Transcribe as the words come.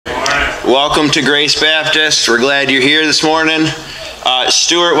Welcome to Grace Baptist. We're glad you're here this morning.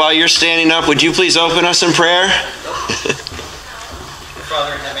 Stuart, while you're standing up, would you please open us in prayer?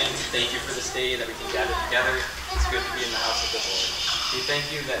 Father in heaven, thank you for this day that we can gather together. It's good to be in the house of the Lord. We thank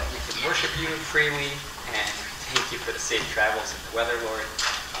you that we can worship you freely, and thank you for the safe travels and the weather, Lord.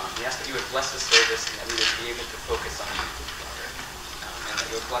 We ask that you would bless the service and that we would be able to focus on you, Father. And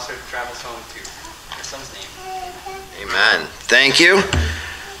that you would bless our travels home to your son's name. Amen. Thank you.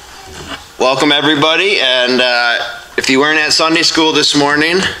 Welcome, everybody. And if you weren't at Sunday school this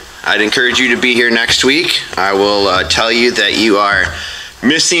morning, I'd encourage you to be here next week. I will tell you that you are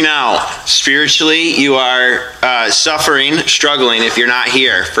missing out. Spiritually, you are suffering, struggling if you're not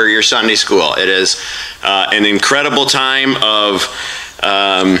here for your Sunday school. It is an incredible time of,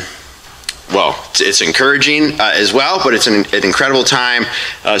 it's encouraging as well, but it's an incredible time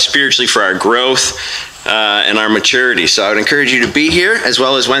spiritually for our growth and our maturity. So I would encourage you to be here, as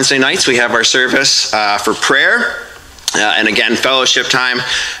well as Wednesday nights we have our service for prayer. And again, fellowship time.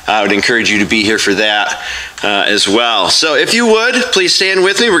 I would encourage you to be here for that as well. So if you would, please stand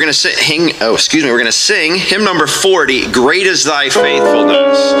with me. We're going to sing hymn number 40, Great is Thy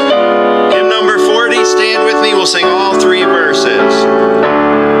Faithfulness. Hymn number 40, stand with me. We'll sing all three verses.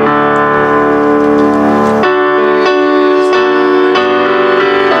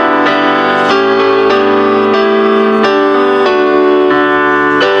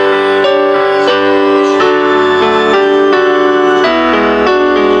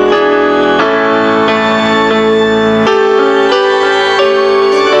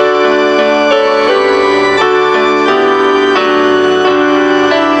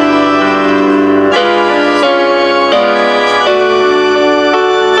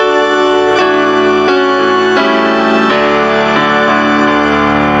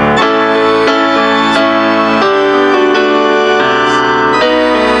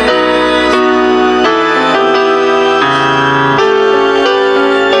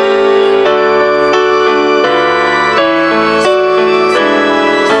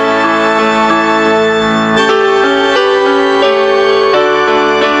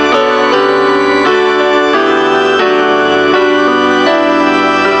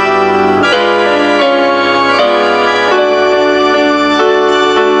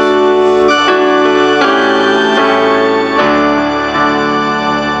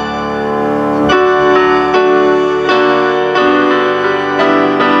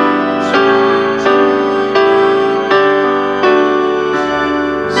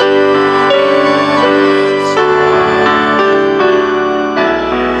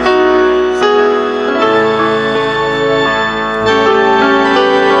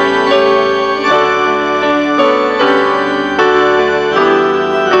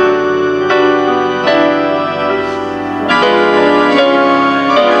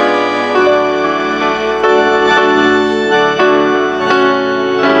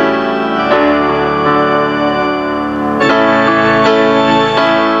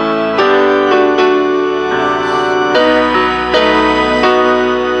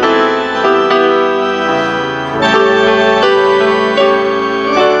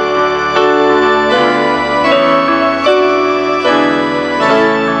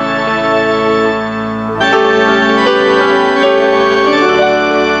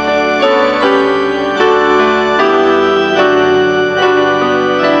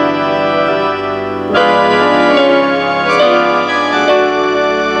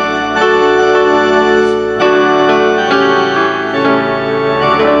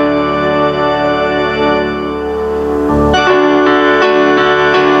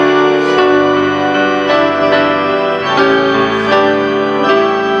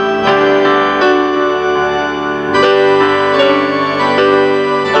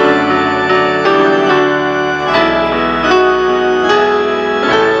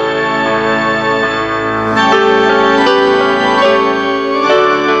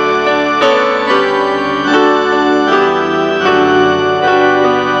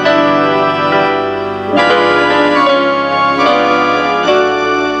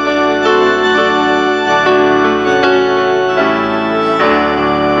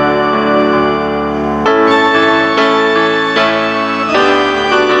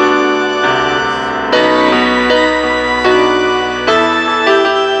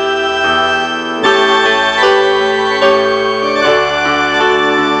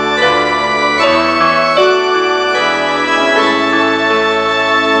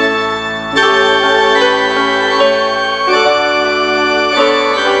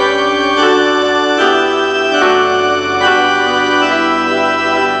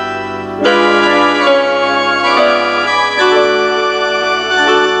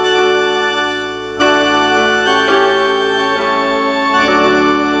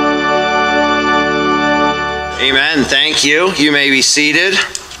 Amen. Thank you. You may be seated.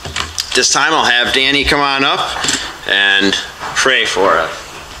 This time I'll have Danny come on up and pray for us.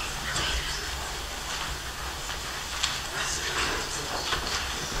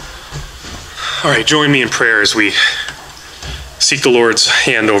 All right, join me in prayer as we seek the Lord's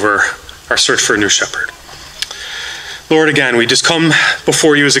hand over our search for a new shepherd. Lord, again, we just come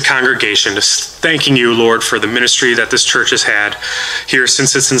before you as a congregation, just thanking you, Lord, for the ministry that this church has had here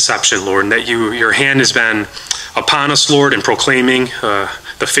since its inception, Lord, and that your hand has been upon us, Lord, in proclaiming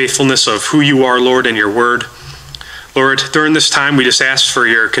the faithfulness of who you are, Lord, and your word. Lord, during this time, we just ask for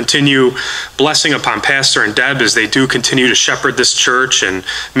your continued blessing upon Pastor and Deb as they do continue to shepherd this church and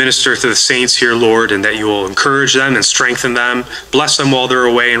minister to the saints here, Lord, and that you will encourage them and strengthen them, bless them while they're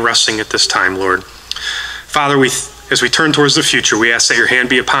away and resting at this time, Lord. Father, as we turn towards the future, we ask that your hand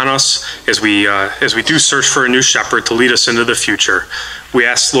be upon us as we do search for a new shepherd to lead us into the future. We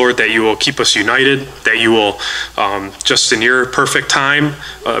ask, Lord, that you will keep us united, that you will, just in your perfect time,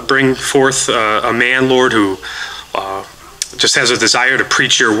 bring forth a man, Lord, who just has a desire to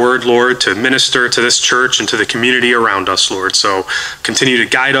preach your word, Lord, to minister to this church and to the community around us, Lord. So continue to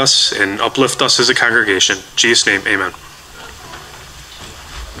guide us and uplift us as a congregation. In Jesus' name, amen.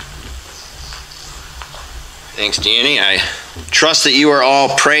 Thanks, Danny. I trust that you are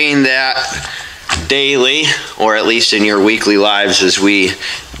all praying that daily, or at least in your weekly lives as we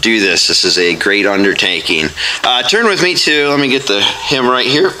do this. This is a great undertaking. Turn with me to, let me get the hymn right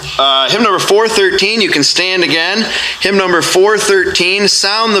here. Hymn number 413, you can stand again. Hymn number 413,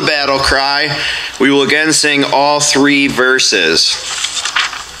 Sound the Battle Cry. We will again sing all three verses.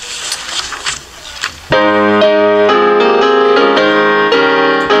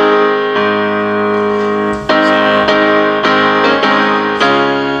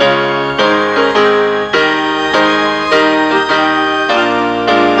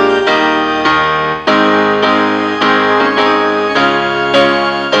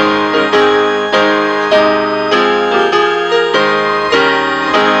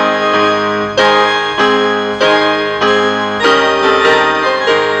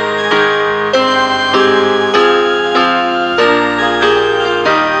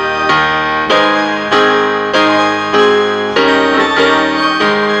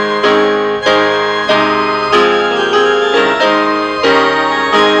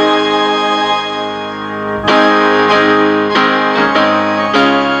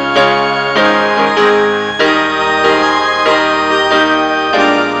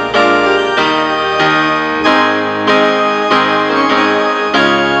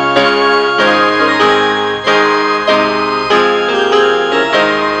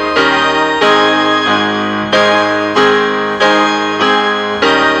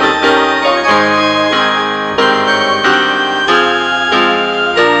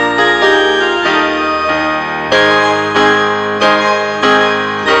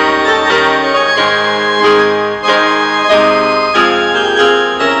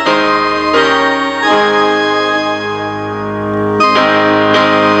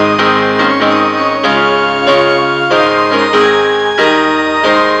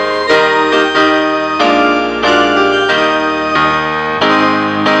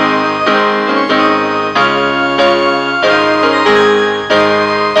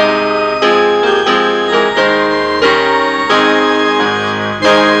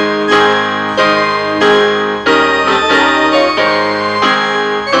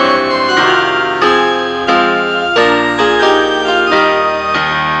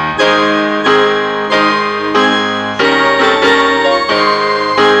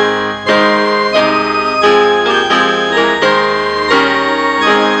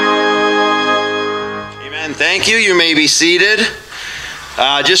 Thank you. You may be seated.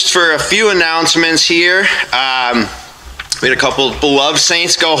 Just for a few announcements here. We had a couple of beloved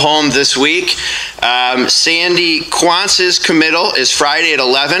saints go home this week. Sandy Quance's committal is Friday at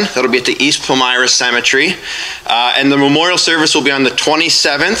 11. That'll be at the East Palmyra Cemetery. And the memorial service will be on the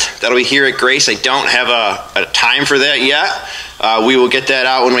 27th. That'll be here at Grace. I don't have a time for that yet. We will get that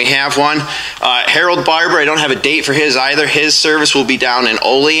out when we have one. Harold Barber, I don't have a date for his either. His service will be down in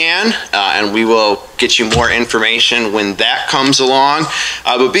Olean, and we will get you more information when that comes along.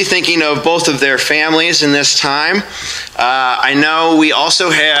 But be thinking of both of their families in this time. I know we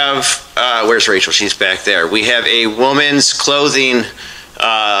also have, where's Rachel? She's back there. We have a woman's clothing,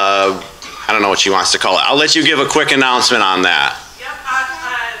 I don't know what she wants to call it. I'll let you give a quick announcement on that. Yep,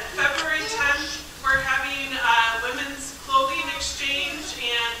 February 10th, we're having women's clothing exchange,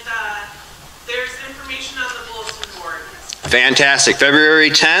 and there's information on the bulletin board. Fantastic. February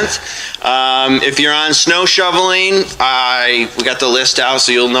 10th. If you're on snow shoveling, we got the list out,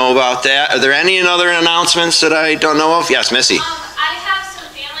 so you'll know about that. Are there any other announcements that I don't know of? Yes, Missy. I have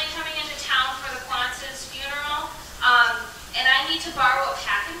some family coming into town for the Quantz's funeral, and I need to borrow a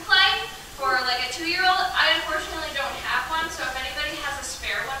pack and play for like a 2-year-old. I unfortunately don't have one, so if anybody has a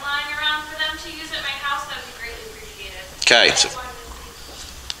spare one lying around for them to use at my house, that would be greatly appreciated. Okay.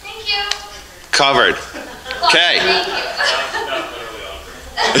 Thank you. Covered. Okay. Thank you.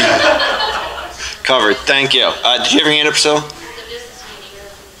 Covered. Thank you. Did you have your hand up, Priscilla?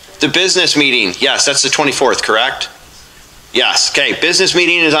 The business meeting. Yes, that's the 24th, correct? Yes. Okay. Business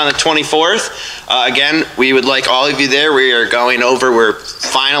meeting is on the 24th. Again, we would like all of you there. We are going over, we're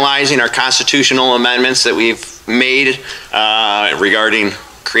finalizing our constitutional amendments that we've made regarding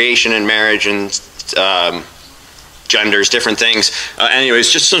creation and marriage and genders, different things. Anyways,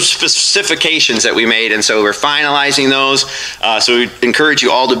 just some specifications that we made, and so we're finalizing those. So we encourage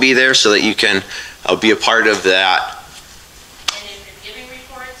you all to be there so that you can be a part of that. And if you're giving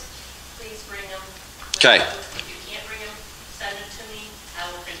reports, please bring them. Okay. If you can't bring them, send them to me.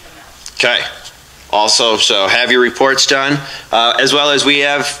 I will print them out. Okay. Also, so have your reports done, as well as we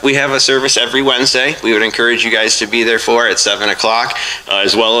have a service every Wednesday. We would encourage you guys to be there for at 7 o'clock,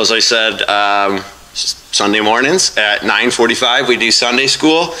 as well as I said. Sunday mornings at 9:45 we do Sunday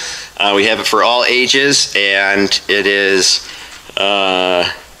school. We have it for all ages, and it is I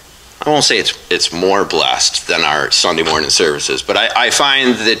won't say it's more blessed than our Sunday morning services, but I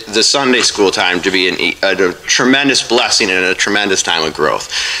find that the Sunday school time to be a tremendous blessing and a tremendous time of growth.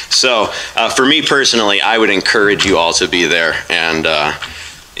 So for me personally, I would encourage you all to be there, and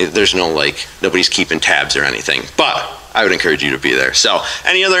there's nobody's keeping tabs or anything, but I would encourage you to be there. So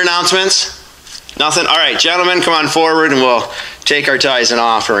any other announcements? Nothing? All right, gentlemen, come on forward and we'll take our tithes and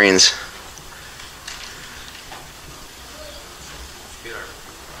offerings.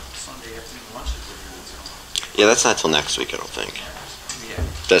 Yeah, that's not till next week, I don't think.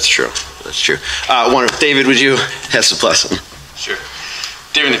 That's true. That's true. David, would you have some blessing? Sure.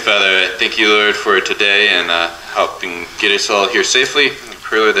 Dear Heavenly Father, I thank you, Lord, for today and helping get us all here safely. I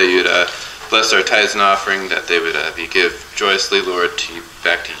pray, Lord, that you'd bless our tithes and offering, that they would be give joyously, Lord,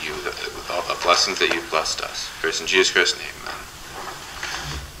 back to you with all the blessings that you've blessed us. First in Jesus Christ's name, amen.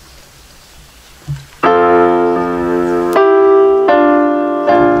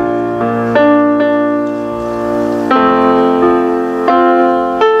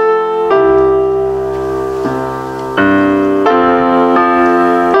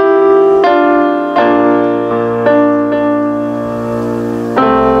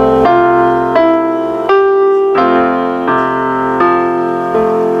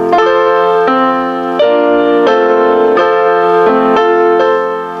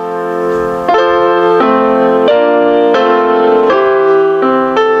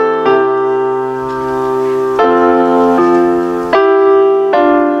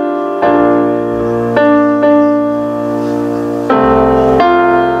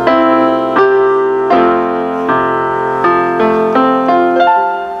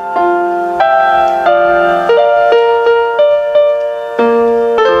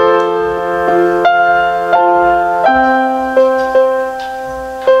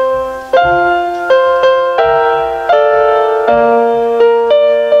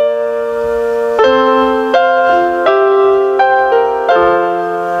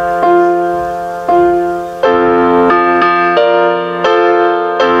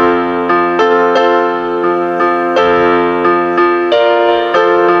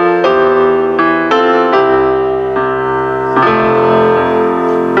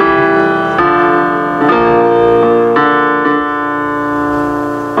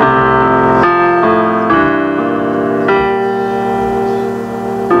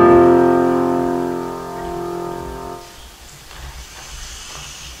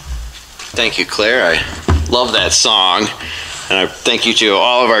 Thank you, Claire. I love that song. And I thank you to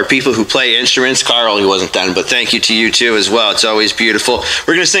all of our people who play instruments. Carl, he wasn't done, but thank you to you too as well. It's always beautiful.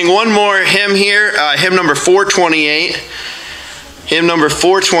 We're going to sing one more hymn here, hymn number 428. Hymn number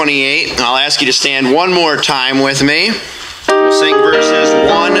 428. I'll ask you to stand one more time with me. We'll sing verses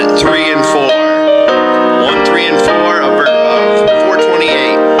 1, 3, and 4. 1, 3, and 4 of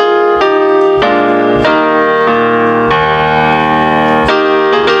 428.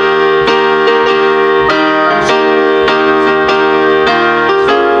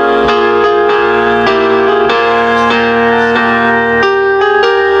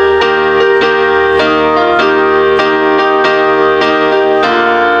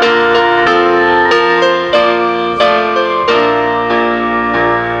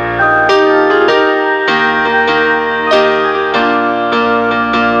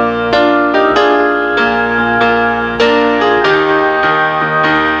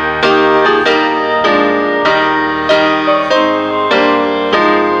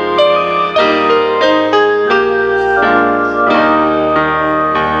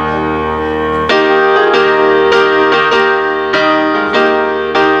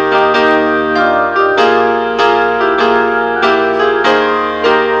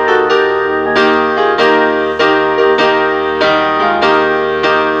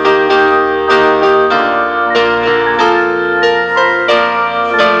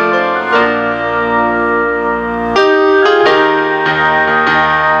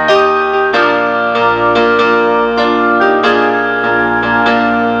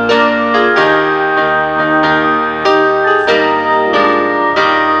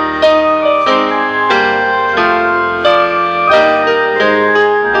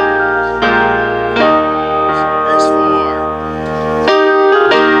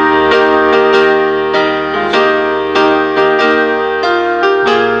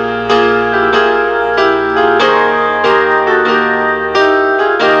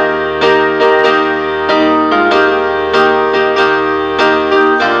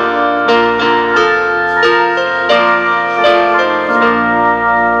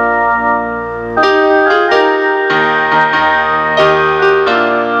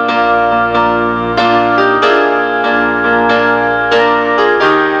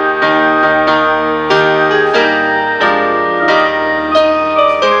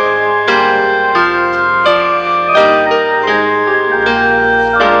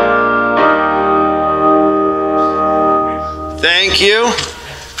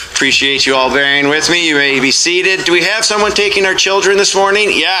 Appreciate you all bearing with me. You may be seated. Do we have someone taking our children this morning?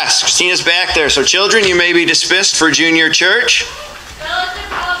 Yes, Christina's back there. So children, you may be dismissed for junior church.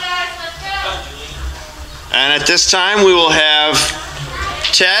 And at this time, we will have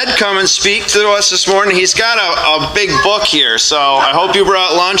Ted come and speak to us this morning. He's got a big book here, so I hope you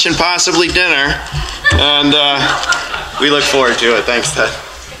brought lunch and possibly dinner. And we look forward to it. Thanks, Ted.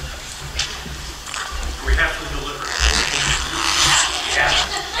 We have to deliver.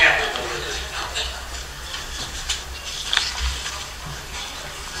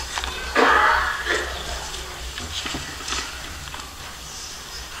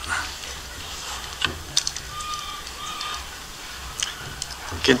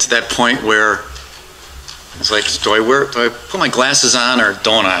 Get to that point where it's like, do I put my glasses on or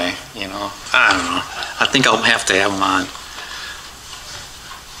don't I? You know, I don't know. I think I'll have to have them on.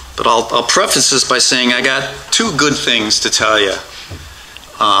 But I'll preface this by saying I got two good things to tell you.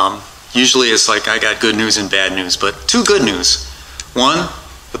 Usually it's like I got good news and bad news, but two good news. One,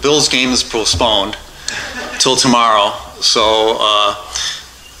 the Bills game is postponed till tomorrow. So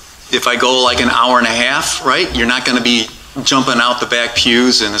if I go like an hour and a half, right, you're not going to be jumping out the back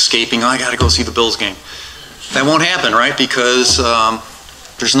pews and escaping, oh, I got to go see the Bills game. That won't happen, right, because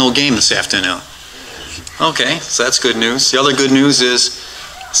there's no game this afternoon. Okay, so that's good news. The other good news is,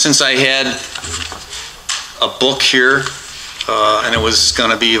 since I had a book here and it was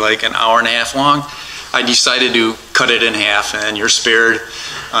going to be like an hour and a half long, I decided to cut it in half, and you're spared.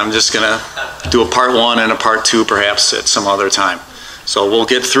 I'm just going to do a part one and a part two perhaps at some other time. So we'll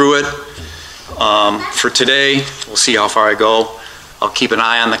get through it. For today, we'll see how far I go. I'll keep an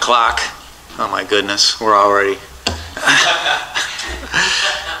eye on the clock. Oh my goodness, we're already.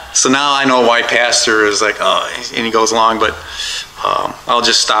 So now I know why Pastor is like, oh, and he goes long, but I'll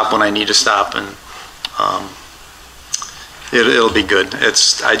just stop when I need to stop, and it'll be good.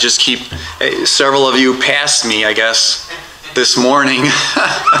 I just keep, several of you passed me, I guess, this morning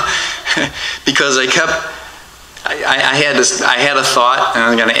because I had a thought, and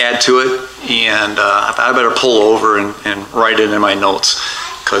I'm going to add to it, and I thought I better pull over and write it in my notes,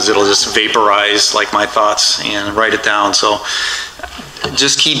 because it'll just vaporize like my thoughts, and write it down. So I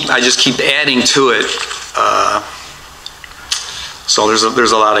just keep adding to it. So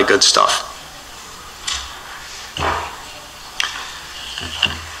there's a lot of good stuff.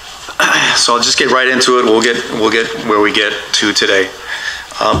 So I'll just get right into it. We'll get where we get to today.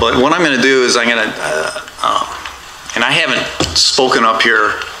 But what I'm going to do is I'm going to, and I haven't spoken up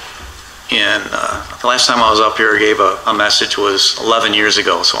here in, the last time I was up here, I gave a message was 11 years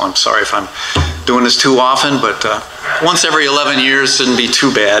ago, so I'm sorry if I'm doing this too often, but once every 11 years shouldn't be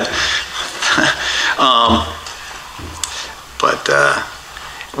too bad. But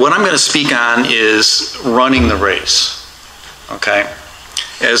what I'm going to speak on is running the race, okay?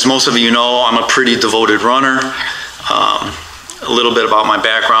 As most of you know, I'm a pretty devoted runner. A little bit about my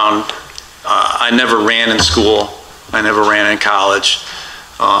background. I never ran in school. I never ran in college.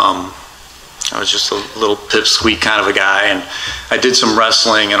 I was just a little pipsqueak kind of a guy, and I did some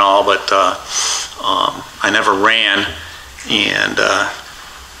wrestling and all, but I never ran. And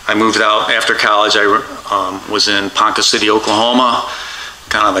I moved out after college. I was in Ponca City, Oklahoma,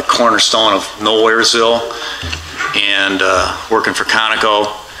 kind of the cornerstone of Nowheresville, and working for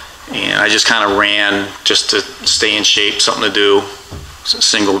Conoco. And I just kind of ran just to stay in shape, something to do.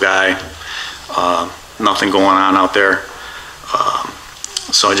 Single guy, nothing going on out there.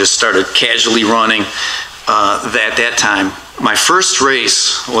 So I just started casually running at that time. My first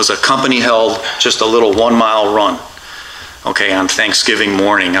race was a company-held, just a little 1 mile run, okay, on Thanksgiving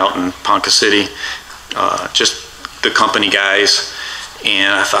morning out in Ponca City. Just the company guys.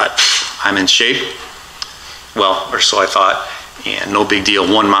 And I thought, I'm in shape. Well, or so I thought. And no big deal,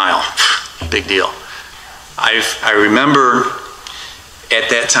 1 mile, big deal. I remember at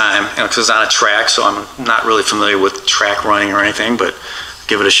that time, because I was on a track, so I'm not really familiar with track running or anything, but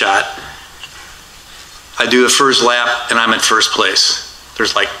give it a shot. I do the first lap, and I'm in first place.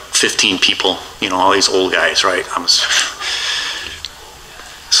 There's like 15 people, you know, all these old guys, right?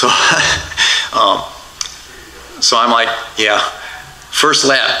 So I'm like, yeah, first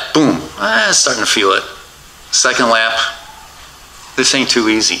lap, boom, starting to feel it. Second lap, this ain't too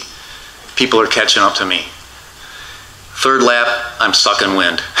easy. People are catching up to me. Third lap, I'm sucking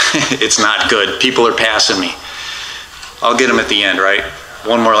wind. It's not good. People are passing me. I'll get them at the end, right?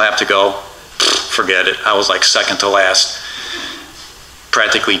 1 more lap to go. Forget it. I was like second to last,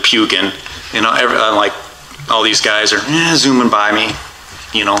 practically puking. You know, I'm like, all these guys are zooming by me.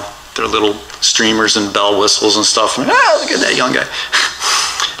 You know, their little streamers and bell whistles and stuff. Like, look at that young guy.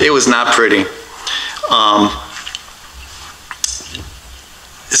 It was not pretty.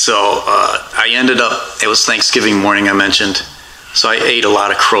 So I ended up, it was Thanksgiving morning I mentioned, so I ate a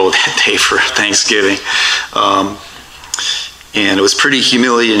lot of crow that day for Thanksgiving. And it was pretty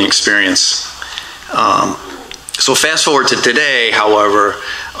humiliating experience. So fast forward to today, however,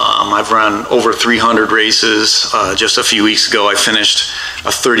 I've run over 300 races. Just a few weeks ago, I finished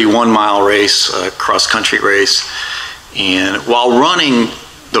a 31-mile race, a cross-country race. And while running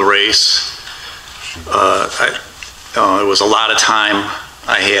the race, it was a lot of time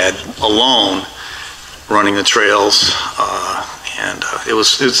I had alone running the trails.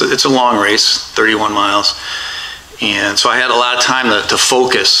 It's a long race, 31 miles. And so I had a lot of time to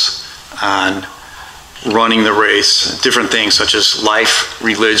focus on running the race, different things such as life,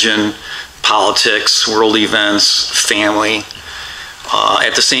 religion, politics, world events, family.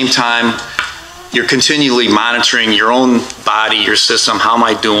 At the same time, you're continually monitoring your own body, your system. How am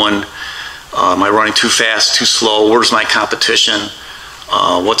I doing? Am I running too fast, too slow? Where's my competition?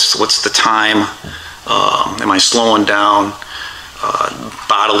 What's the time? Am I slowing down?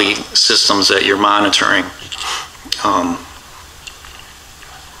 Bodily systems that you're monitoring.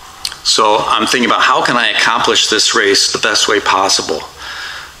 So I'm thinking about how can I accomplish this race the best way possible.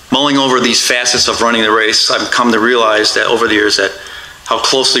 Mulling over these facets of running the race, I've come to realize that over the years that how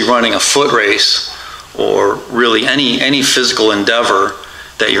closely running a foot race or really any physical endeavor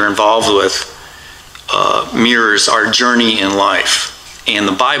that you're involved with mirrors our journey in life. And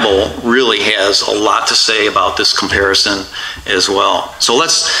the Bible really has a lot to say about this comparison as well. So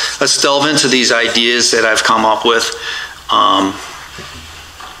let's delve into these ideas that I've come up with.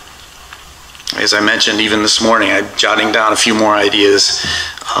 As I mentioned, even this morning, I'm jotting down a few more ideas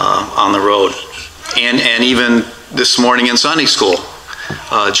on the road. And even this morning in Sunday school,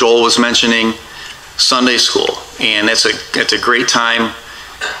 Joel was mentioning Sunday school. And it's a great time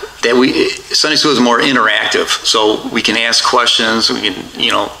that Sunday school is more interactive. So we can ask questions, we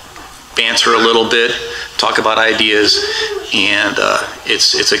can, banter a little bit, talk about ideas. And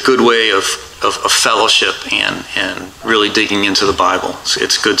it's a good way of fellowship and really digging into the Bible.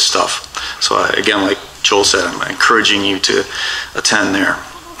 It's good stuff. So again, like Joel said, I'm encouraging you to attend there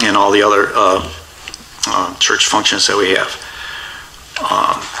and all the other church functions that we have.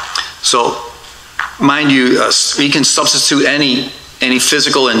 So mind you, we can substitute any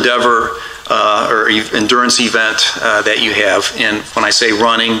physical endeavor or endurance event that you have. And when I say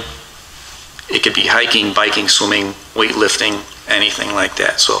running, it could be hiking, biking, swimming, weightlifting, anything like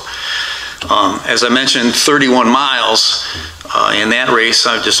that. So as I mentioned, 31 miles in that race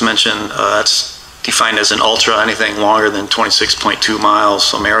I just mentioned, that's defined as an ultra. Anything longer than 26.2 miles,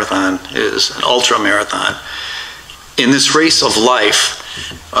 so marathon is an ultra marathon. In this race of life,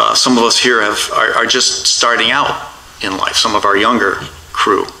 some of us here are just starting out in life, some of our younger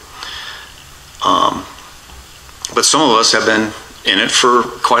crew. But some of us have been in it for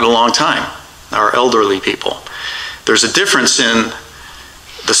quite a long time, our elderly people. There's a difference in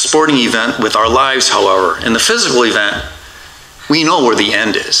the sporting event with our lives, however. In the physical event, we know where the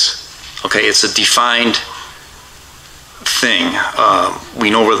end is. Okay, it's a defined thing. We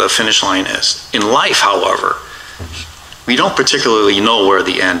know where the finish line is. In life, however, we don't particularly know where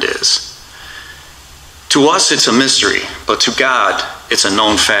the end is. To us, it's a mystery, but to God, it's a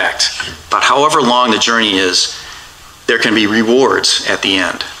known fact. But however long the journey is, there can be rewards at the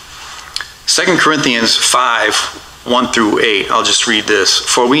end. 2 Corinthians 5, 1 through 8, I'll just read this.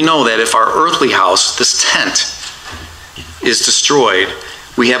 For we know that if our earthly house, this tent, is destroyed,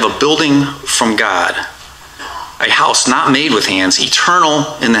 we have a building from God, a house not made with hands,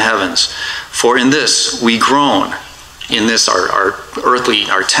 eternal in the heavens. For in this we groan, in this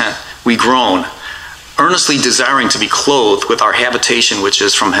our tent, we groan, earnestly desiring to be clothed with our habitation which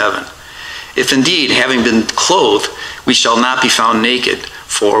is from heaven. If indeed, having been clothed, we shall not be found naked,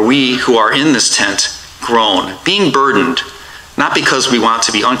 for we who are in this tent groan, being burdened, not because we want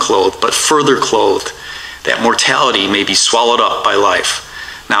to be unclothed, but further clothed, that mortality may be swallowed up by life.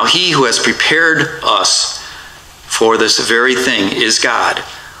 Now he who has prepared us for this very thing is God,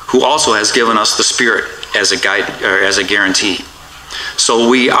 who also has given us the Spirit as a guide, or as a guarantee. So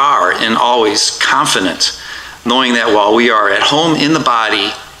we are and always confident, knowing that while we are at home in the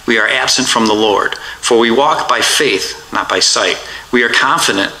body, we are absent from the Lord. For we walk by faith, not by sight. We are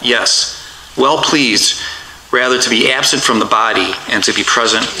confident, yes, well pleased, rather to be absent from the body and to be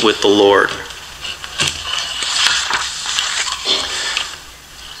present with the Lord.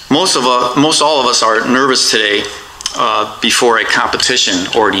 Most all of us are nervous today before a competition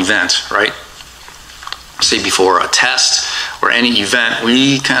or an event, right? Say before a test or any event,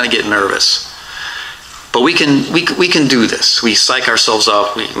 we kind of get nervous. But we can do this. We psych ourselves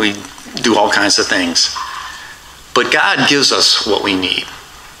up. We do all kinds of things. But God gives us what we need.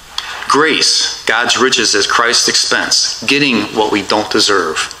 Grace, God's riches at Christ's expense. Getting what we don't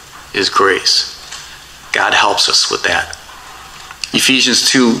deserve is grace. God helps us with that. Ephesians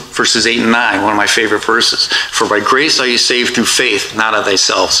 2, verses 8 and 9, one of my favorite verses. For by grace are you saved through faith, not of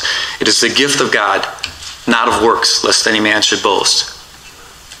thyself. It is the gift of God, not of works, lest any man should boast.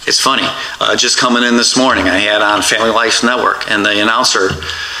 It's funny, just coming in this morning, I had on Family Life Network, and the announcer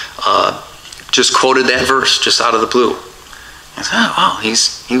just quoted that verse just out of the blue. I said, oh, wow,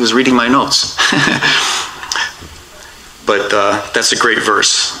 he was reading my notes. But that's a great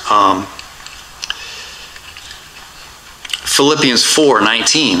verse. Philippians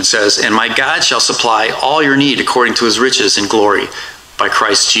 4:19 says, and my God shall supply all your need according to his riches in glory by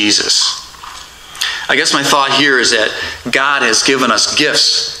Christ Jesus. I guess my thought here is that God has given us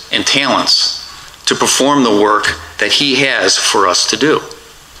gifts and talents to perform the work that he has for us to do.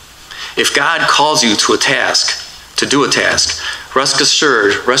 If God calls you to a task, to do a task, rest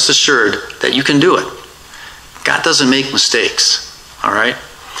assured that you can do it. God doesn't make mistakes, all right?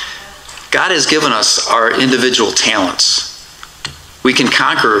 God has given us our individual talents. We can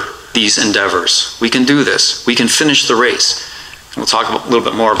conquer these endeavors. We can do this. We can finish the race. And we'll talk a little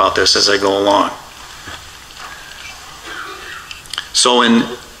bit more about this as I go along. So in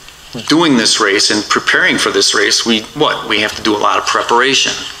doing this race and preparing for this race, we have to do a lot of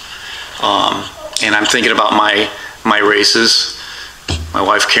preparation. And I'm thinking about my races. My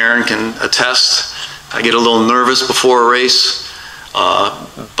wife Karen can attest. I get a little nervous before a race,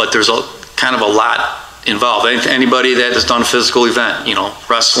 but there's kind of a lot involved. Anybody that has done a physical event,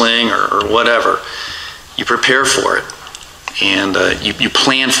 wrestling or whatever, you prepare for it, and you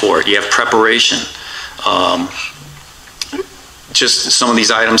plan for it. You have preparation. Just some of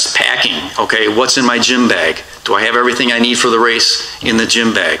these items, packing. Okay, what's in my gym bag? Do I have everything I need for the race in the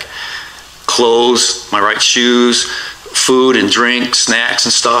gym bag? Clothes, my right shoes, food and drink, snacks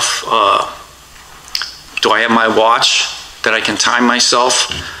and stuff. Do I have my watch that I can time myself?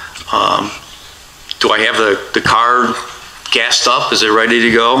 Do I have the car gassed up? Is it ready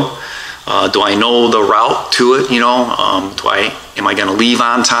to go? Do I know the route to it? Am I going to leave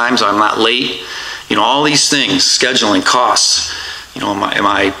on time so I'm not late? All these things, scheduling, costs.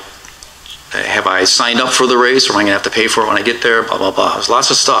 Have I signed up for the race, or am I going to have to pay for it when I get there? Blah, blah, blah. There's lots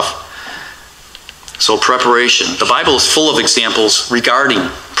of stuff. So preparation. The Bible is full of examples regarding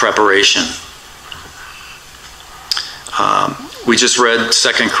preparation. We just read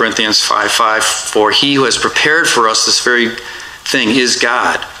 2 Corinthians 5:5. For he who has prepared for us this very thing is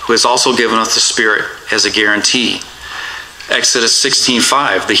God, who has also given us the Spirit as a guarantee. Exodus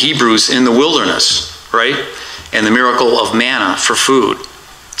 16:5. The Hebrews in the wilderness, right? And the miracle of manna for food.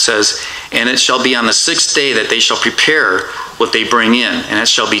 It says, and it shall be on the 6th day that they shall prepare what they bring in, and it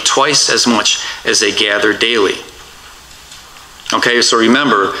shall be twice as much as they gather daily. Okay, so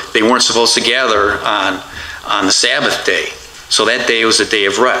remember, they weren't supposed to gather on the Sabbath day. So that day was a day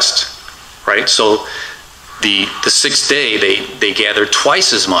of rest, right? So the 6th day, they gathered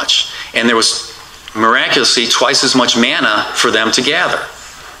twice as much. And there was miraculously twice as much manna for them to gather.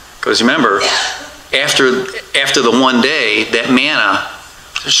 Because remember, after the one day, that manna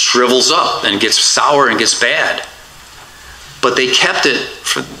shrivels up and gets sour and gets bad. But they kept it,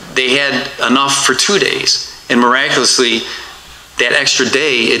 they had enough for 2 days. And miraculously, that extra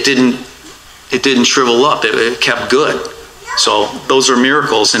day, it didn't shrivel up. It kept good. So those are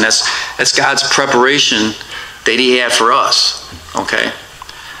miracles, and that's God's preparation that he had for us. Okay?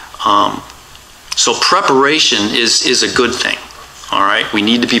 So preparation is a good thing. All right? We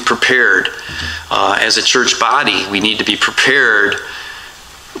need to be prepared. As a church body, we need to be prepared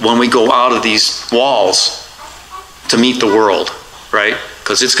when we go out of these walls to meet the world, right?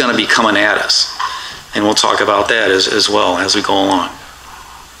 Because it's going to be coming at us. And we'll talk about that as well as we go along.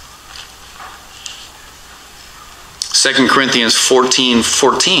 2 Corinthians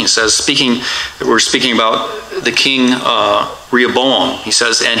 14:14 says, we're speaking about the king Rehoboam. He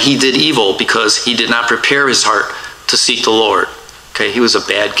says, and he did evil because he did not prepare his heart to seek the Lord. Okay, he was a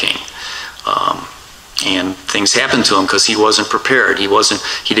bad king. And things happened to him because he wasn't prepared. He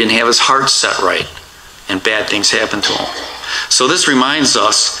didn't have his heart set right. And bad things happened to him. So this reminds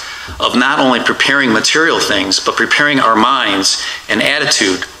us of not only preparing material things, but preparing our minds and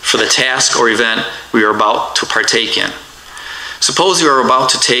attitude for the task or event we are about to partake in. Suppose you are about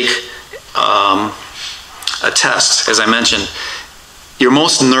to take a test, as I mentioned. You're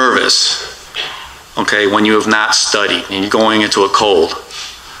most nervous, okay, when you have not studied and you're going into a cold.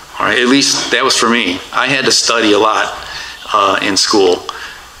 All right, at least that was for me. I had to study a lot in school.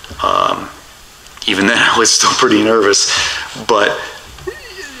 Even then, I was still pretty nervous. But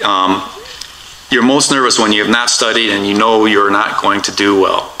you're most nervous when you have not studied and you know you're not going to do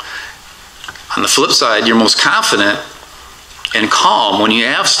well. On the flip side, you're most confident and calm when you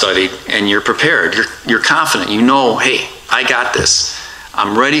have studied and you're prepared. You're confident. You know, hey, I got this.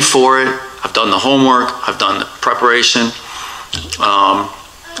 I'm ready for it. I've done the homework. I've done the preparation.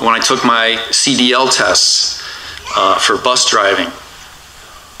 When I took my CDL tests for bus driving,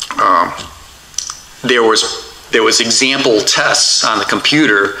 there was example tests on the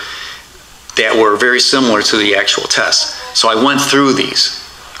computer that were very similar to the actual test. So I went through these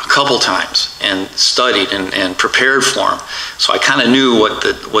a couple times and studied and prepared for them. So I kind of knew what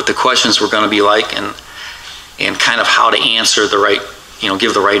the questions were going to be like and kind of how to answer the right,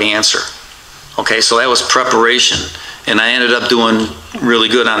 give the right answer. Okay, so that was preparation, and I ended up doing really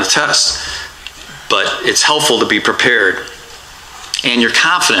good on the test. But it's helpful to be prepared, and you're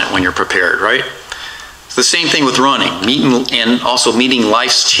confident when you're prepared, right? It's the same thing with running, meeting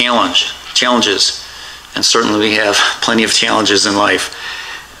life's challenges, and certainly we have plenty of challenges in life.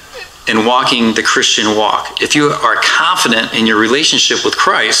 And walking the Christian walk. If you are confident in your relationship with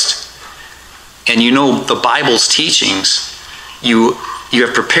Christ, and you know the Bible's teachings, you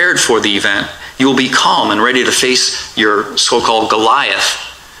have prepared for the event, you will be calm and ready to face your so-called Goliath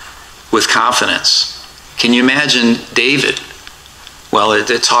with confidence. Can you imagine David? Well,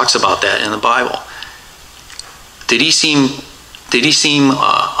 it talks about that in the Bible. Did he seem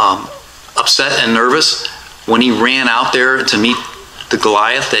upset and nervous when he ran out there to meet the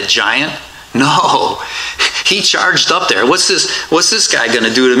Goliath, that giant? No, he charged up there. What's this guy going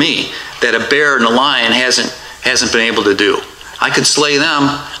to do to me that a bear and a lion hasn't been able to do? I could slay them.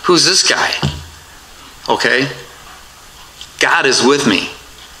 Who's this guy? Okay, God is with me.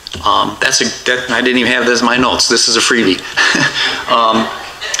 I didn't even have this in my notes. This is a freebie.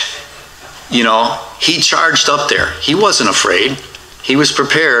 He charged up there. He wasn't afraid. He was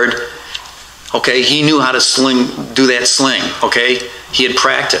prepared. Okay, he knew how to do that sling. Okay, he had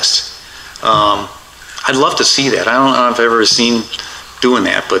practiced. I'd love to see that. I don't know if I've ever seen doing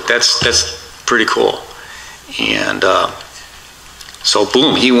that, but that's pretty cool. And so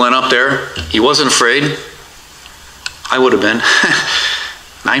boom, he went up there. He wasn't afraid. I would have been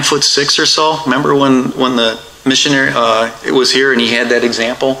 9'6" or so. Remember when the missionary it was here and he had that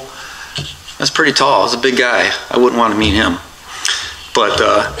example? That's pretty tall. He's a big guy. I wouldn't want to meet him. But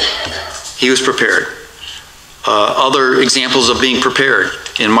he was prepared. Other examples of being prepared.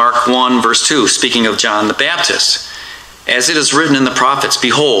 In Mark 1, verse 2, speaking of John the Baptist, as it is written in the prophets,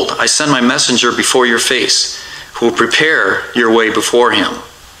 behold, I send my messenger before your face, who will prepare your way before him.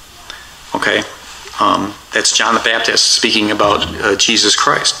 Okay, that's John the Baptist speaking about Jesus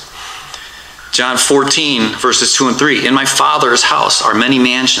Christ. John 14, verses 2 and 3, in my Father's house are many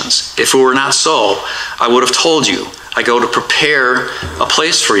mansions. If it were not so, I would have told you. I go to prepare a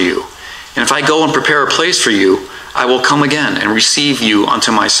place for you. And if I go and prepare a place for you, I will come again and receive you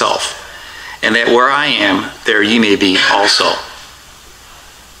unto myself. And that where I am, there ye may be also.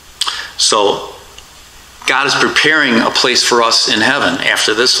 So, God is preparing a place for us in heaven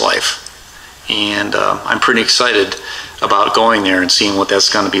after this life. And I'm pretty excited about going there and seeing what that's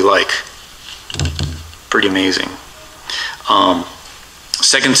going to be like. Pretty amazing. 2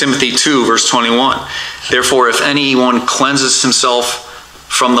 Timothy 2, verse 21. Therefore, if anyone cleanses himself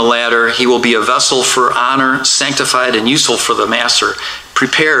from the latter, he will be a vessel for honor, sanctified and useful for the master,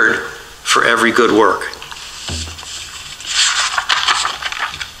 prepared for every good work.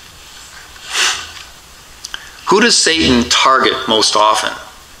 Who does Satan target most often?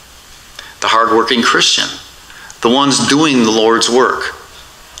 The hardworking Christian, the ones doing the Lord's work.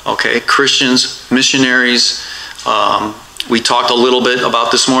 Okay, Christians, missionaries. We talked a little bit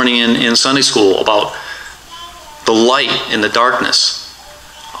about this morning in Sunday school about the light in the darkness.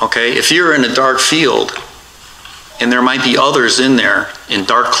 Okay, if you're in a dark field and there might be others in there in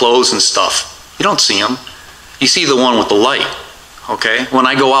dark clothes and stuff, you don't see them. You see the one with the light. Okay, when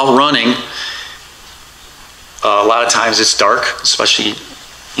I go out running, a lot of times it's dark, especially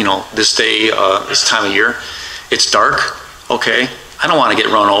this day, this time of year. It's dark. Okay, I don't want to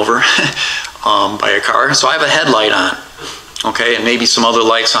get run over by a car, so I have a headlight on. Okay, and maybe some other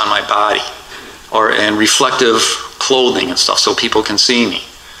lights on my body, and reflective clothing and stuff, so people can see me.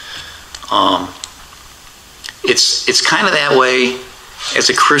 It's kind of that way as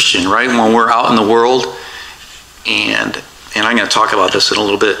a Christian, right? When we're out in the world, and I'm going to talk about this in a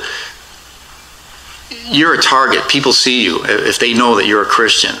little bit. You're a target. People see you if they know that you're a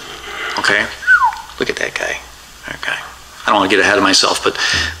Christian. Okay, look at that guy. Okay, I don't want to get ahead of myself, but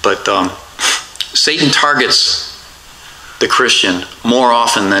Satan targets the Christian more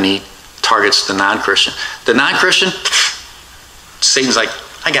often than he targets the non-Christian. The non-Christian, Satan's like,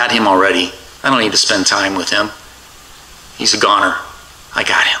 I got him already. I don't need to spend time with him. He's a goner. I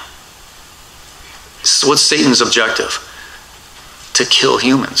got him. What's Satan's objective? To kill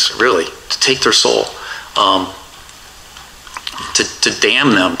humans, really, to take their soul, to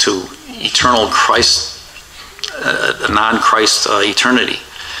damn them to eternal Christ, non-Christ eternity.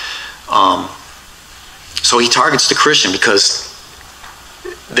 So he targets the Christian because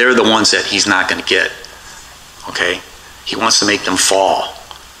they're the ones that he's not going to get. Okay? He wants to make them fall.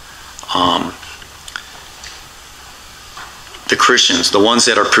 The Christians, the ones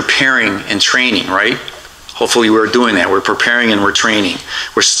that are preparing and training, right? Hopefully we're doing that. We're preparing and we're training.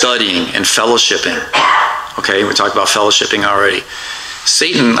 We're studying and fellowshipping. Okay? We talked about fellowshipping already.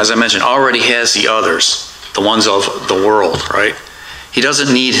 Satan, as I mentioned, already has the others, the ones of the world, right? He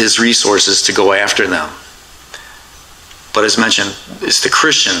doesn't need his resources to go after them. But as mentioned, it's the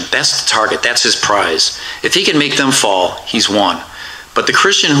Christian. That's the target. That's his prize. If he can make them fall, he's won. But the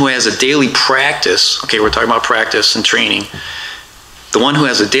Christian who has a daily practice, okay, we're talking about practice and training, the one who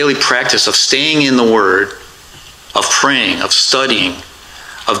has a daily practice of staying in the Word, of praying, of studying,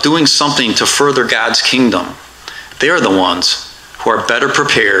 of doing something to further God's kingdom, they are the ones who are better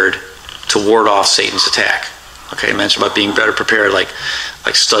prepared to ward off Satan's attack. Okay, I mentioned about being better prepared, like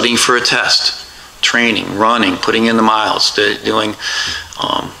studying for a test, training, running, putting in the miles, doing,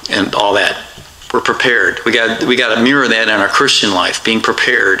 and all that. We're prepared. We got to mirror that in our Christian life, being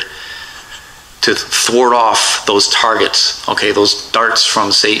prepared to thwart off those targets, okay, those darts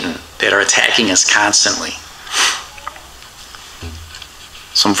from Satan that are attacking us constantly.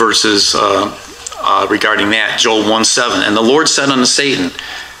 Some verses regarding that, Job 1:7. And the Lord said unto Satan,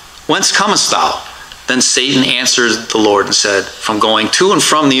 Whence comest thou? Then Satan answered the Lord and said, From going to and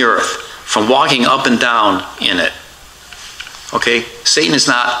from the earth, from walking up and down in it. Okay, Satan is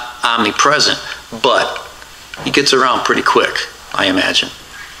not omnipresent, but he gets around pretty quick, I imagine.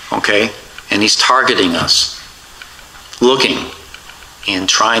 Okay, and he's targeting us, looking and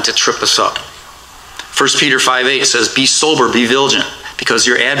trying to trip us up. 1 Peter 5:8 says, Be sober, be vigilant, because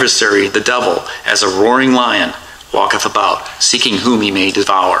your adversary, the devil, as a roaring lion, walketh about, seeking whom he may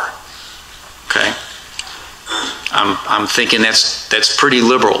devour. Okay? I'm thinking that's pretty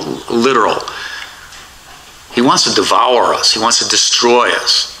literal. He wants to devour us. He wants to destroy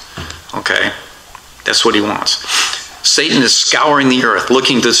us. Okay? That's what he wants. Satan is scouring the earth,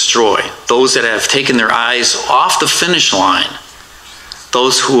 looking to destroy those that have taken their eyes off the finish line,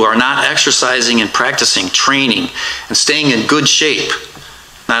 those who are not exercising and practicing, training, and staying in good shape,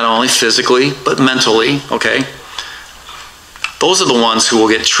 not only physically, but mentally, okay? Those are the ones who will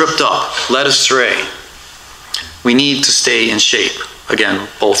get tripped up, led astray. We need to stay in shape, again,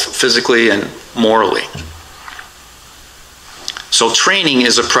 both physically and morally. So training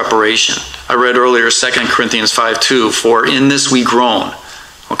is a preparation. I read earlier 2 Corinthians 5:2, for in this we groan,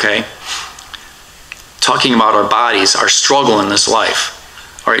 okay? Talking about our bodies, our struggle in this life.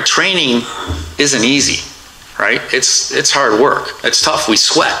 All right, training isn't easy, right? It's hard work. It's tough. We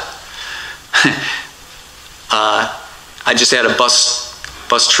sweat. I just had a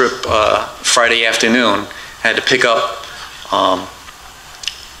bus trip Friday afternoon. I had to pick up,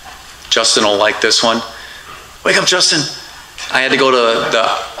 Justin will like this one. Wake up, Justin. I had to go to the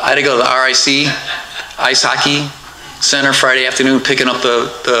RIC Ice Hockey Center Friday afternoon, picking up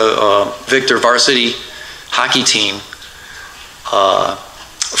the Victor varsity hockey team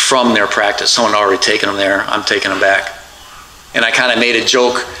from their practice. Someone had already taken them there. I'm taking them back. And I kind of made a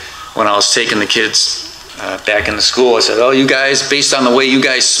joke when I was taking the kids back into school. I said, oh, you guys, based on the way you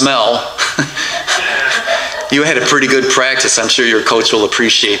guys smell, you had a pretty good practice. I'm sure your coach will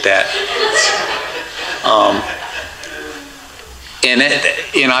appreciate that.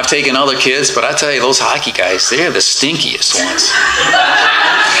 And I've taken other kids, but I tell you, those hockey guys, they're the stinkiest ones.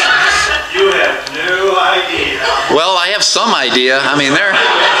 You have no idea. Well, I have some idea. I mean,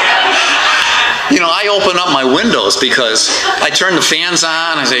 I open up my windows because I turn the fans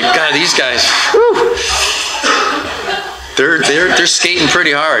on. I say, God, these guys, whew, they're skating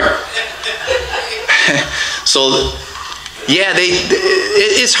pretty hard. So, yeah,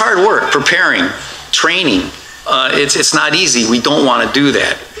 it's hard work, preparing, training. It's not easy. We don't want to do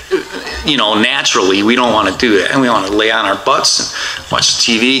that. Naturally, we don't want to do that. And we want to lay on our butts and watch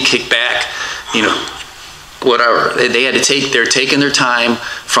TV, kick back, whatever. They're taking their time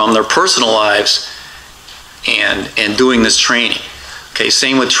from their personal lives and doing this training. Okay,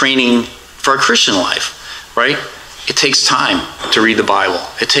 same with training for our Christian life, right? It takes time to read the Bible.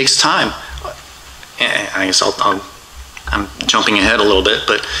 It takes time. And I guess I'm jumping ahead a little bit,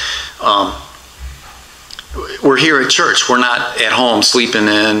 but we're here at church. We're not at home sleeping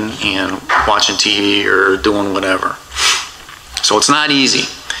in and watching TV or doing whatever. So it's not easy.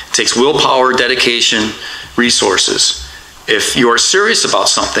 It takes willpower, dedication, resources. If you are serious about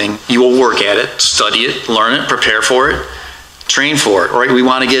something, you will work at it, study it, learn it, prepare for it, train for it, right? We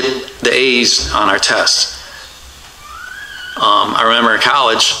want to get the A's on our tests. I remember in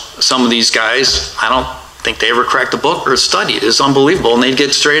college, some of these guys, I don't think they ever cracked a book or studied. It's unbelievable, and they'd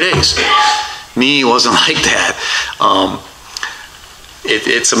get straight A's. Me, it wasn't like that.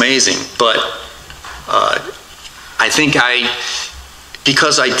 It's amazing, but I think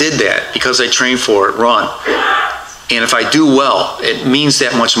because I did that, because I trained for it, run, and if I do well, it means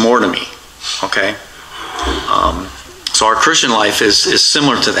that much more to me, okay? So our Christian life is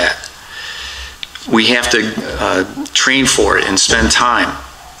similar to that. We have to train for it and spend time.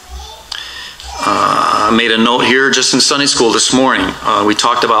 I made a note here just in Sunday school this morning. We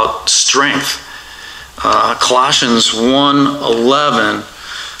talked about strength. Colossians 1:11,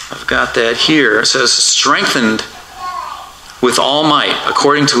 I've got that here. It says, strengthened with all might,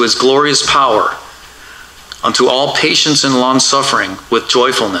 according to his glorious power, unto all patience and long-suffering with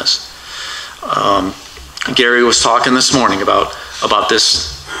joyfulness. Gary was talking this morning about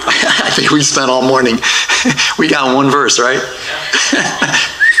this. I think we spent all morning. We got one verse, right?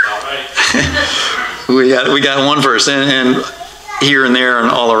 we got one verse, and here and there and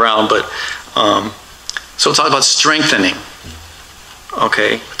all around. But so talk about strengthening.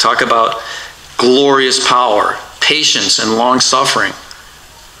 Okay, talk about glorious power, patience, and long suffering.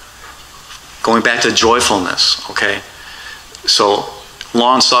 Going back to joyfulness. Okay, so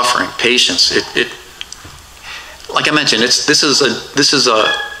long suffering, patience. It like I mentioned, this is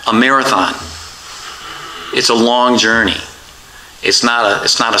a marathon. It's a long journey. It's not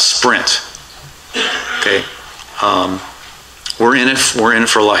a sprint. Okay, we're in it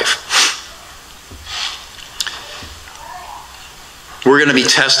for life. We're going to be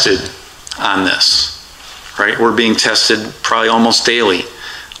tested on this, right? We're being tested probably almost daily.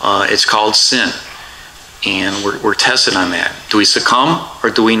 It's called sin, and we're tested on that. Do we succumb or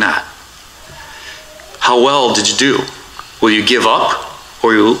do we not? How well did you do? Will you give up,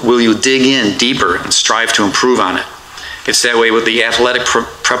 or will you dig in deeper and strive to improve on it? It's that way with the athletic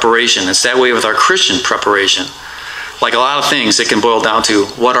preparation. It's that way with our Christian preparation. Like a lot of things, it can boil down to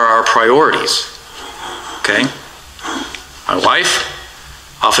what are our priorities? Okay? My wife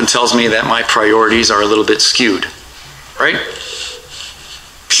often tells me that my priorities are a little bit skewed. Right?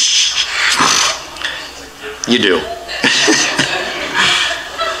 You do.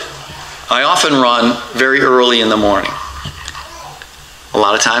 I often run very early in the morning. A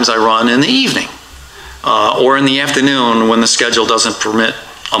lot of times I run in the evening or in the afternoon when the schedule doesn't permit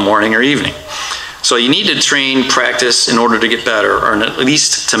a morning or evening. So you need to train, practice in order to get better, or at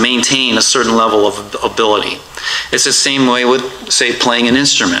least to maintain a certain level of ability. It's the same way with, say, playing an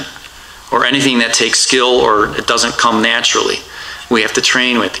instrument or anything that takes skill or it doesn't come naturally. We have to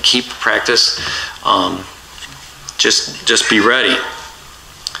train, we have to keep practice. Just be ready.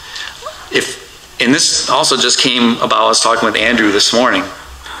 And this also just came about, I was talking with Andrew this morning.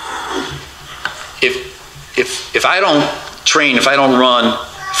 If I don't train, if I don't run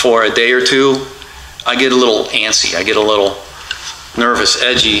for a day or two, I get a little antsy. I get a little nervous,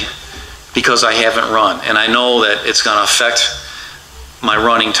 edgy, because I haven't run. And I know that it's going to affect my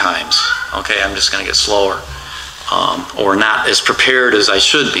running times. Okay, I'm just going to get slower or not as prepared as I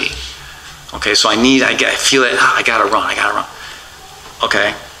should be. Okay, so I feel that I got to run.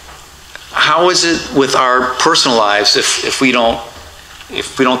 Okay. How is it with our personal lives if we don't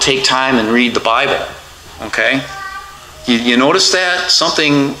take time and read the Bible? Okay? You notice that?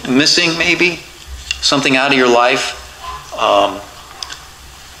 Something missing maybe? Something out of your life?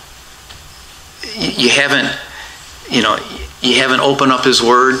 You haven't opened up His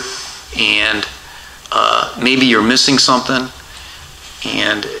Word, and maybe you're missing something,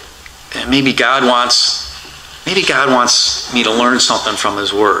 and maybe God wants me to learn something from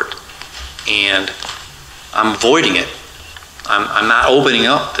His Word. And I'm avoiding it. I'm not opening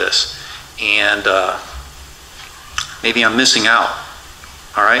up this, and maybe I'm missing out.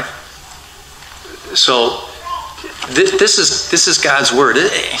 All right. So this is God's word.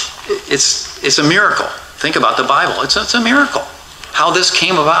 It's a miracle. Think about the Bible. It's a miracle. How this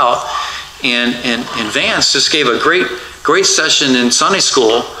came about, and Vance just gave a great session in Sunday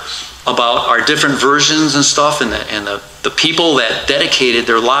school about our different versions and stuff, and the people that dedicated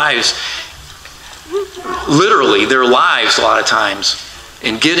their lives. Literally their lives a lot of times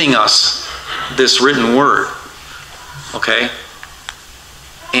in getting us this written word. Okay?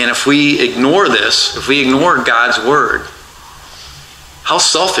 And if we ignore this, if we ignore God's word, how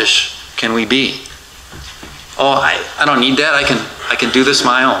selfish can we be? Oh, I don't need that. I can do this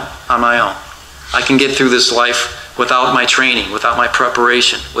on my own. I can get through this life without my training, without my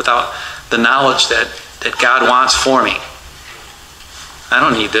preparation, without the knowledge that God wants for me. I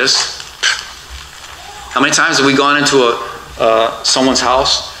don't need this. How many times have we gone into someone's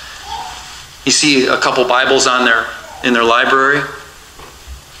house? You see a couple Bibles in their library.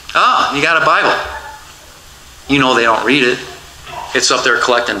 Ah, you got a Bible. You know they don't read it. It's up there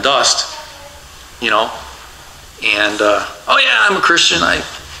collecting dust, you know. And oh yeah, I'm a Christian.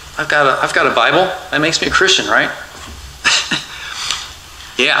 I've got a Bible. That makes me a Christian, right?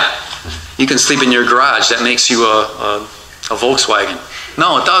 Yeah. You can sleep in your garage. That makes you a Volkswagen.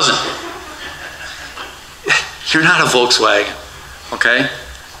 No, it doesn't. You're not a Volkswagen, okay?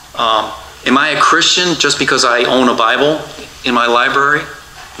 Am I a Christian just because I own a Bible in my library?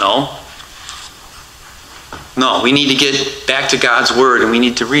 No. No, we need to get back to God's Word and we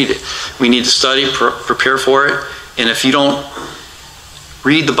need to read it. We need to study, prepare for it. And if you don't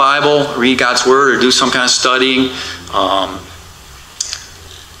read the Bible, read God's Word, or do some kind of studying,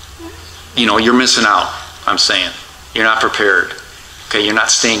 you know, you're missing out, I'm saying. You're not prepared. Okay, you're not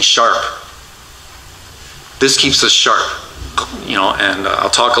staying sharp. This keeps us sharp, you know, and I'll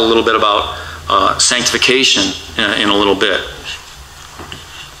talk a little bit about sanctification in a little bit.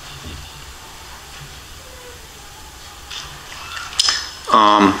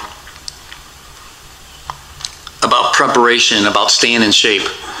 About preparation, about staying in shape.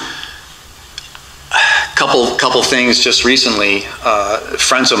 Couple things just recently.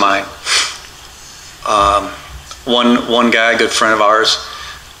 Friends of mine. One guy, a good friend of ours.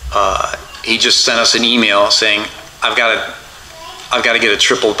 He just sent us an email saying, "I've got to get a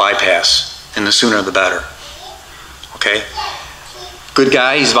triple bypass, and the sooner the better." Okay. Good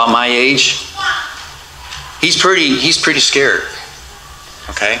guy. He's about my age. He's pretty scared.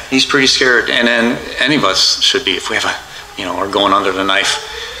 Okay, he's pretty scared, and then any of us should be if we have we're going under the knife.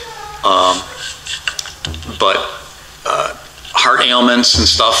 But heart ailments and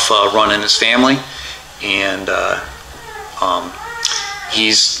stuff run in his family, and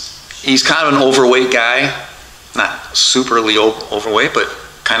he's kind of an overweight guy, not superly overweight, but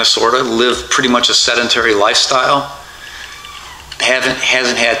kind of sort of live pretty much a sedentary lifestyle.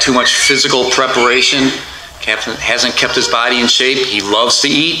 Hasn't had too much physical preparation. Hasn't kept his body in shape. He loves to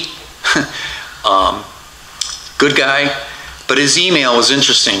eat. Good guy. But his email was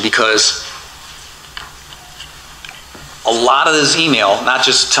interesting because a lot of his email, not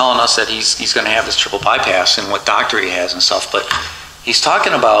just telling us that he's going to have this triple bypass and what doctor he has and stuff, but he's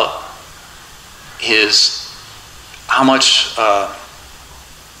talking about how much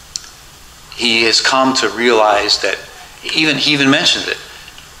he has come to realize that he even mentioned it.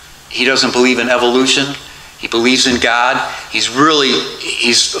 He doesn't believe in evolution. He believes in God. He's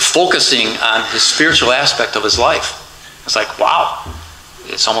focusing on his spiritual aspect of his life. It's like, wow.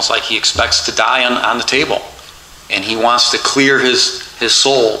 It's almost like he expects to die on the table. And he wants to clear his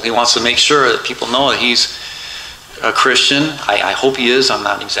soul. He wants to make sure that people know that he's a Christian. I hope he is. I'm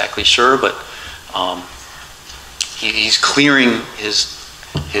not exactly sure. But he's clearing his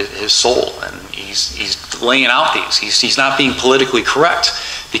soul. And he's laying out these. He's not being politically correct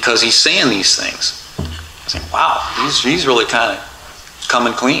because he's saying these things. Wow, he's really kind of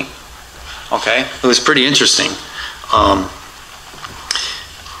coming clean. Okay, it was pretty interesting. A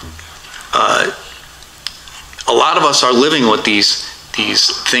lot of us are living with these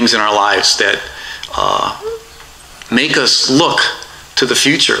things in our lives that make us look to the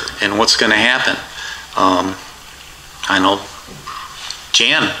future and what's going to happen. I know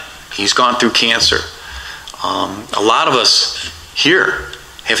Jan, he's gone through cancer. A lot of us here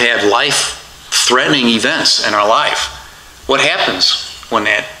have had life-threatening events in our life. What happens when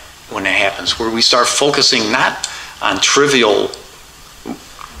that happens? Where we start focusing not on trivial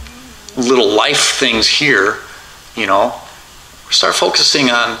little life things here, we start focusing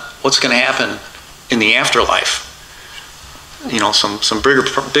on what's going to happen in the afterlife. Some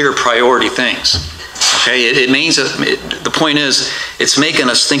bigger priority things. Okay, it means the point is it's making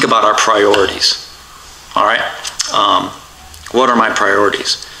us think about our priorities. All right, what are my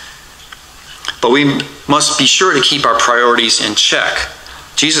priorities? But we must be sure to keep our priorities in check.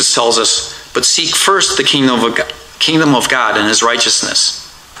 Jesus tells us, but seek first the kingdom of God and his righteousness,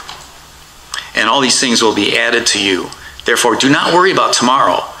 and all these things will be added to you. Therefore, do not worry about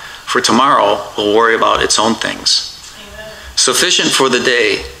tomorrow, for tomorrow will worry about its own things. Amen. Sufficient for the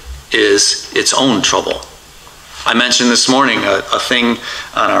day is its own trouble. I mentioned this morning a thing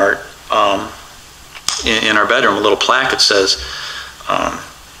on our in our bedroom, a little plaque that says,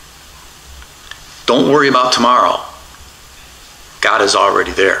 don't worry about tomorrow. God is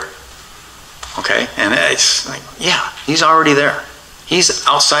already there. Okay? And it's like, yeah, he's already there. He's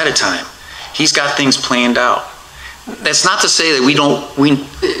outside of time. He's got things planned out. That's not to say that we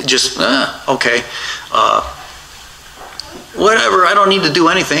just, okay. whatever, I don't need to do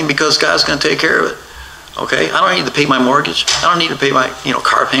anything because God's going to take care of it. Okay? I don't need to pay my mortgage. I don't need to pay my,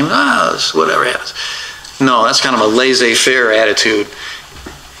 car payment. Whatever happens. No, that's kind of a laissez-faire attitude.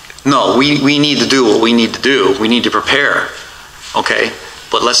 No, we need to do what we need to do. We need to prepare. Okay?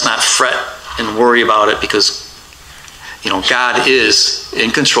 But let's not fret and worry about it because, God is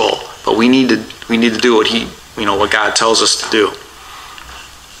in control. But we need to do what God tells us to do.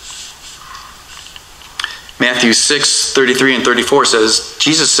 Matthew 6:33 and 34 says,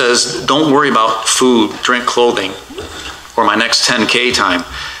 Jesus says, don't worry about food, drink, clothing, or my next 10K time.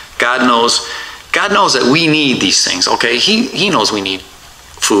 God knows that we need these things, okay? He knows we need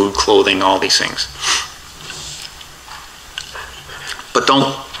food, clothing, all these things. But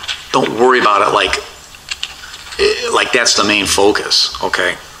don't worry about it like that's the main focus,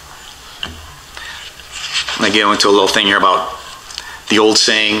 okay? I'm going to get into a little thing here about the old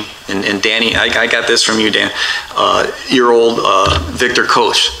saying, and Danny, I got this from you, Dan, your old Victor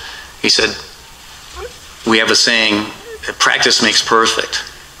Koch. He said, we have a saying, practice makes perfect.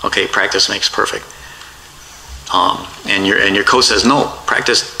 Okay, practice makes perfect. And your coach says, no,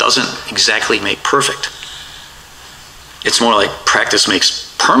 practice doesn't exactly make perfect. It's more like practice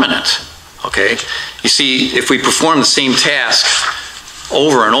makes permanent. Okay? You see, if we perform the same task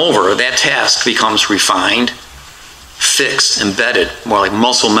over and over, that task becomes refined, fixed, embedded, more like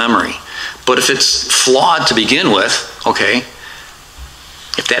muscle memory. But if it's flawed to begin with, okay,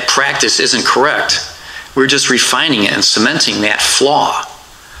 if that practice isn't correct, we're just refining it and cementing that flaw.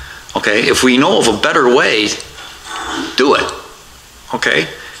 Okay? If we know of a better way, do it. Okay?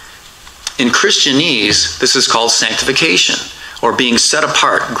 In Christianese, this is called sanctification, or being set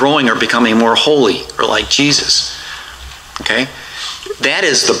apart, growing or becoming more holy, or like Jesus. Okay? That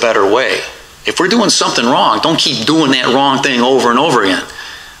is the better way. If we're doing something wrong, don't keep doing that wrong thing over and over again.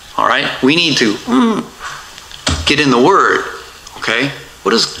 All right? We need to get in the Word. Okay?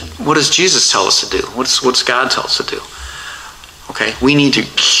 What does Jesus tell us to do? What's God tell us to do? Okay? We need to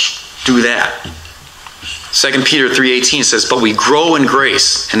do that. 2 Peter 3:18 says, but we grow in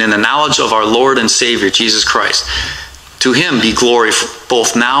grace and in the knowledge of our Lord and Savior, Jesus Christ. To him be glory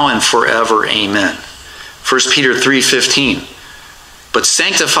both now and forever. Amen. 1 Peter 3:15. But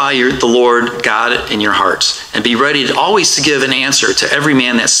sanctify the Lord God in your hearts, and be ready to always to give an answer to every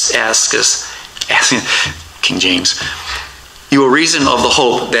man that asks King James, you a reason of the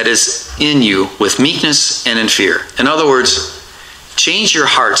hope that is in you with meekness and in fear. In other words, change your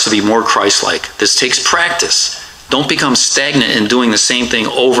hearts to be more Christ-like. This takes practice. Don't become stagnant in doing the same thing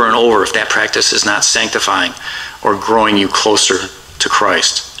over and over if that practice is not sanctifying or growing you closer to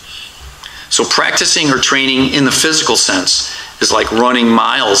Christ. So practicing or training in the physical sense is like running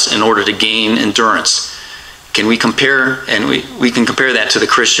miles in order to gain endurance. Can we compare, and we can compare that to the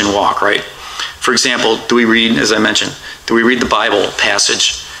Christian walk, right? For example, do we read, as I mentioned, do we read the Bible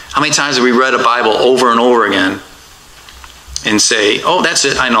passage? How many times have we read a Bible over and over again and say, oh, that's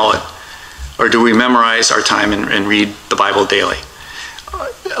it, I know it? Or do we memorize our time and read the Bible daily?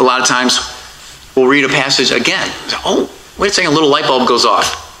 A lot of times we'll read a passage again. Oh, wait a second, a little light bulb goes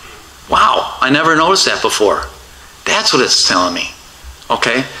off. Wow, I never noticed that before. That's what it's telling me.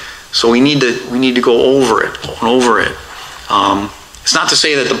 Okay? So we need to go over it and over it. It's not to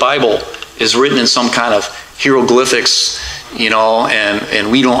say that the Bible is written in some kind of hieroglyphics,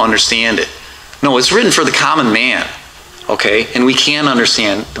 and we don't understand it. No, it's written for the common man. Okay? And we can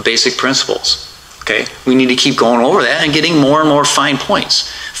understand the basic principles. Okay? We need to keep going over that and getting more and more fine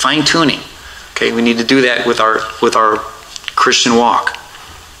points, fine tuning. Okay? We need to do that with our Christian walk.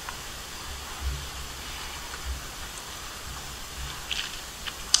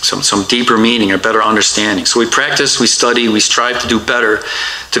 Some deeper meaning or better understanding. So we practice, we study, we strive to do better,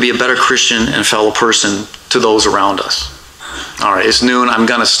 to be a better Christian and fellow person to those around us. All right, it's noon. I'm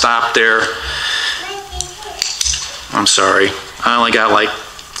going to stop there. I'm sorry. I only got like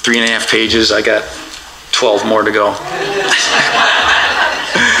 3.5 pages. I got 12 more to go.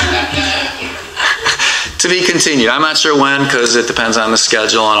 To be continued. I'm not sure when because it depends on the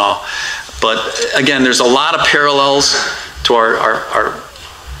schedule and all. But again, there's a lot of parallels to our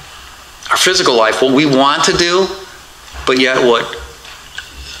physical life, what we want to do, but yet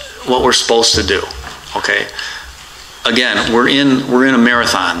what we're supposed to do. Okay? Again, we're in a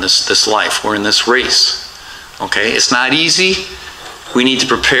marathon, this life. We're in this race. Okay? It's not easy. We need to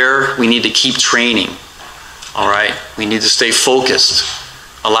prepare. We need to keep training. All right? We need to stay focused.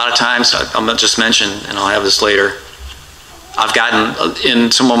 A lot of times, I'm going to just mention, and I'll have this later, I've gotten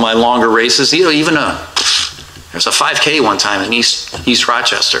in some of my longer races, even there's a 5K one time in East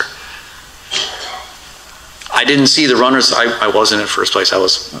Rochester. I didn't see the runners. I wasn't in first place. I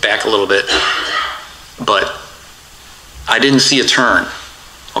was back a little bit. But I didn't see a turn,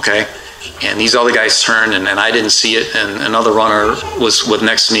 okay? And these other guys turned, and I didn't see it, and another runner was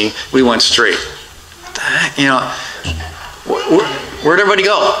next to me. We went straight. What the heck, you know? Where'd everybody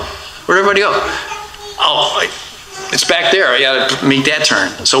go? Where'd everybody go? Oh, it's back there. I got to make that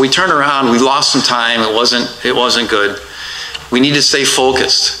turn. So we turned around. We lost some time. It wasn't good. We need to stay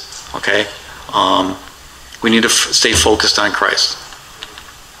focused, okay? We need to stay focused on Christ.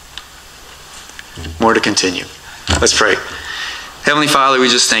 More to continue. Let's pray. Heavenly Father, we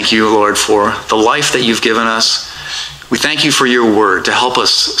just thank you, Lord, for the life that you've given us. We thank you for your word to help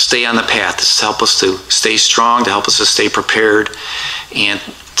us stay on the path, to help us to stay strong, to help us to stay prepared, and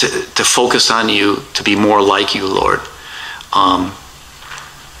to focus on you, to be more like you, Lord.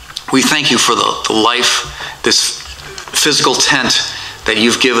 We thank you for the life, this physical tent that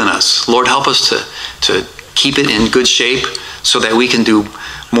you've given us. Lord, help us to keep it in good shape so that we can do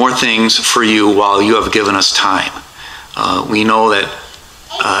more things for you while you have given us time. We know that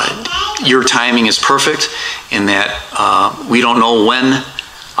your timing is perfect and that we don't know when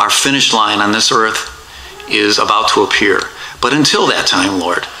our finish line on this earth is about to appear. But until that time,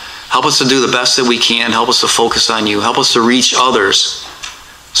 Lord, help us to do the best that we can. Help us to focus on you. Help us to reach others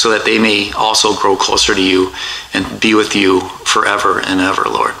so that they may also grow closer to you and be with you forever and ever,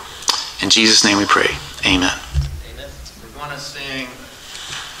 Lord. In Jesus' name we pray. Amen. Amen. We're going to sing.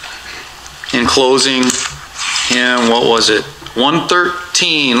 In closing, hymn, what was it?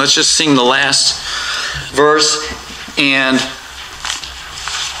 113. Let's just sing the last verse. And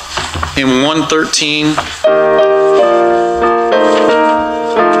in 113,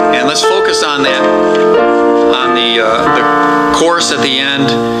 and let's focus on that, on the chorus at the end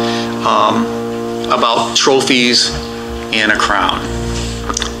about trophies and a crown.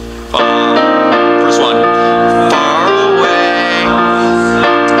 First one. Far away.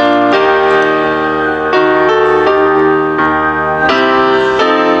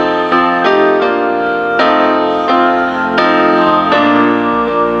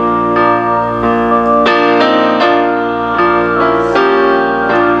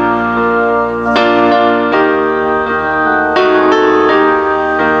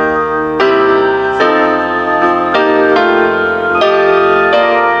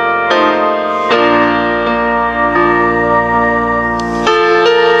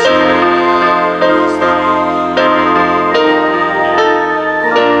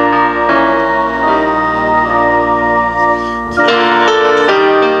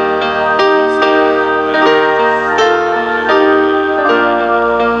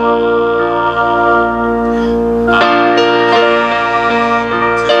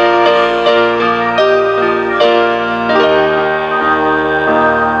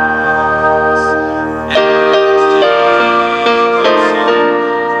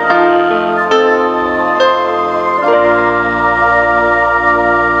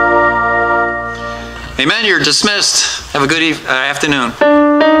 Amen. You're dismissed. Have a good afternoon.